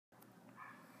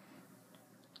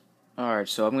Alright,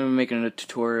 so I'm going to be making a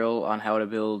tutorial on how to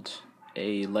build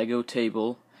a Lego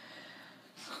table.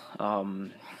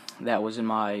 That was in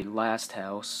my last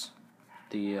house,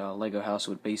 the Lego house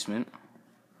with basement.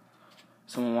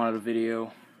 Someone wanted a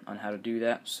video on how to do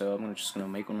that, so I'm just going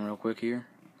to make one real quick here.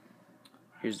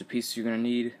 Here's the pieces you're going to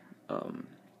need.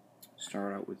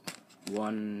 Start out with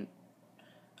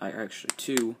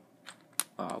two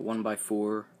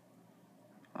 1x4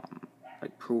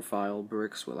 like profile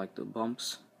bricks with like the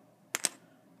bumps.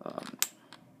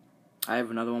 I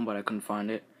have another one, but I couldn't find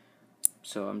it,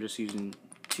 so I'm just using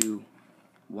two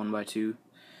 1x2.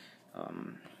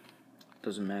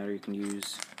 Doesn't matter, you can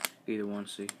use either one.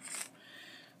 See.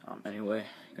 Anyway,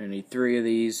 you're gonna need three of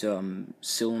these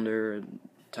cylinder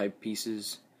type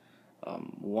pieces.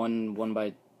 One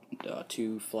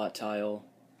 1x2 flat tile,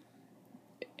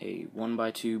 a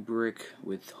 1x2 brick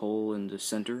with hole in the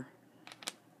center,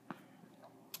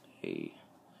 a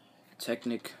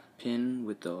Technic pin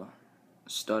with the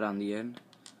stud on the end,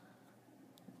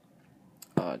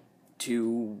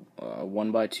 two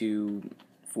 1x2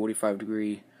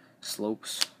 45-degree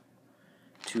slopes,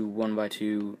 two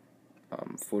 1x2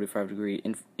 45-degree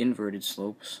inverted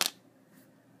slopes,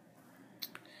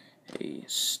 a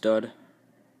stud,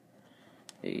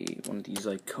 one of these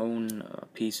like cone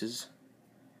pieces,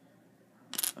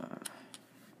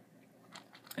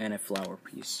 and a flower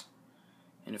piece.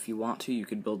 And if you want to, you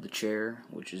could build the chair,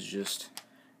 which is just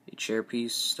a chair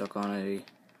piece stuck on a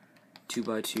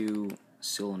 2x2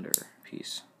 cylinder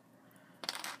piece.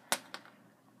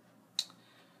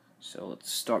 So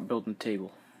let's start building the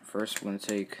table. First, we're going to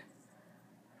take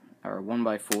our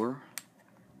 1x4. We're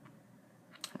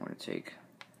going to take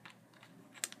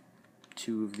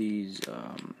two of these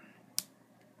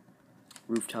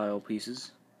roof tile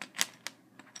pieces,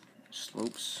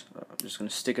 slopes. I'm just going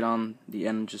to stick it on the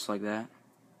end just like that.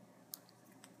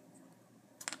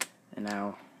 And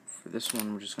now for this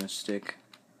one, we're just going to stick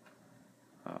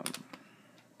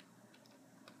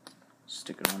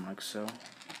it on like so.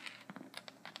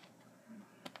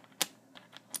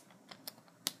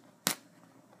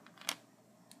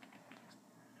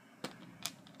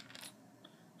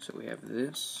 So we have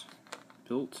this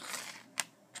built.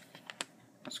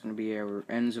 That's going to be our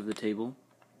ends of the table.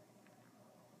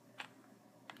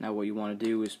 Now what you want to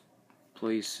do is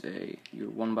place your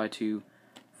 1x2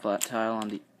 flat tile on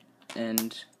the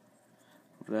end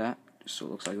of that, just so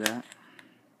it looks like that.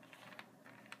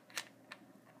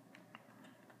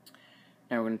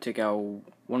 Now we're going to take our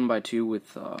 1x2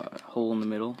 with a hole in the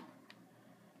middle,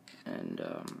 and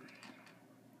we're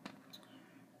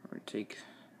going to take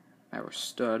our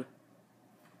stud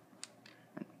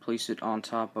and place it on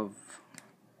top of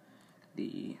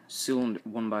the cylinder,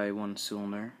 1x1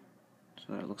 cylinder,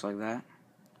 so that it looks like that.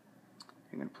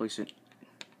 You're going to place it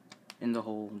in the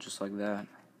hole just like that.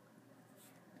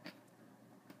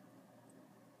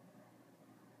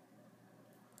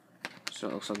 So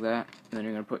it looks like that. And then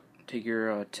you're going to take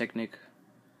your Technic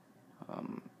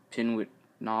pin with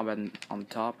knob on the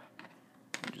top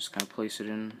and just kind of place it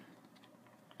in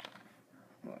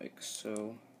like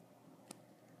so.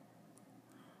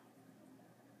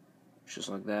 Just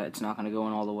like that. It's not going to go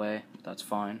in all the way, but that's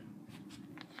fine.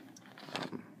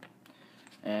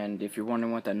 And if you're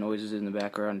wondering what that noise is in the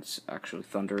background, it's actually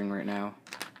thundering right now.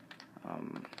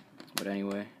 But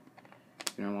anyway,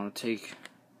 you're going to want to take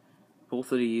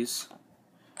both of these.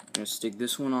 I'm going to stick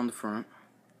this one on the front.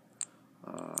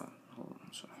 Hold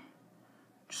on, sorry.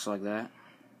 Just like that.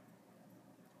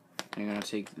 And you're going to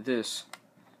take this,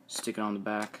 stick it on the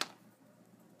back.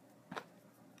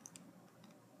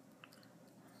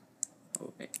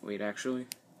 Oh, wait, actually,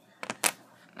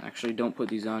 don't put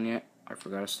these on yet. I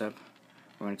forgot a step.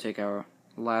 We're going to take our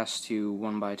last two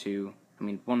 1x1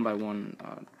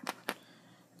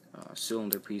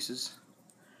 cylinder pieces.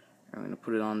 I'm going to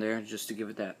put it on there just to give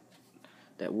it that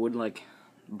wood, like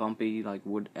bumpy, like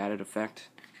wood added effect.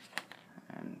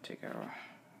 And take our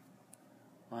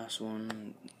last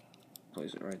one,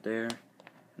 place it right there.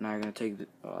 Now you're going to take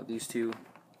these two.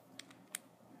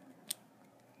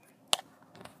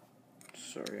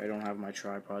 Sorry, I don't have my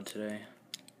tripod today.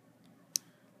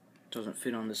 It doesn't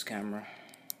fit on this camera.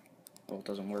 Well, it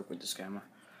doesn't work with this camera.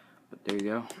 But there you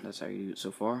go. That's how you do it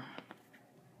so far.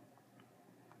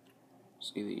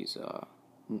 See these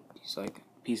like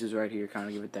pieces right here, kind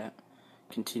of give it that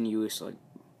continuous like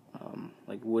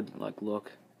wood like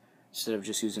look, instead of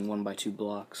just using 1x2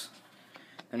 blocks.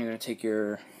 Then you're gonna take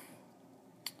your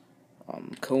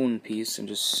cone piece and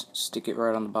just stick it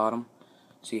right on the bottom,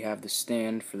 so you have the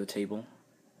stand for the table.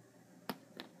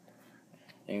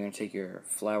 Then you're gonna take your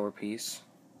flower piece,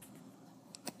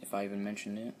 if I even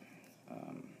mentioned it.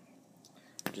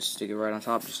 just stick it right on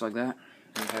top, just like that.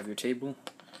 And you have your table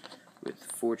with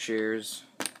 4 chairs.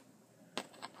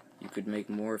 You could make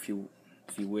more if you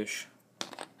wish,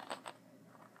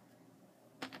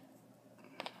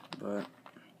 but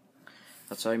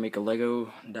that's how you make a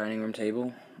Lego dining room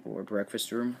table or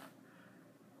breakfast room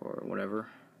or whatever.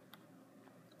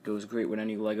 Goes great with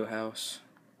any Lego house,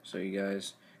 so you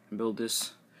guys can build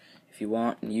this if you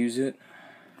want and use it.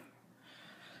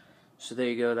 So there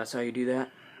you go, that's how you do that.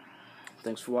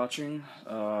 Thanks for watching.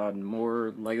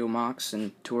 More Lego mocks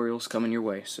and tutorials coming your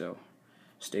way, so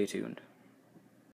stay tuned.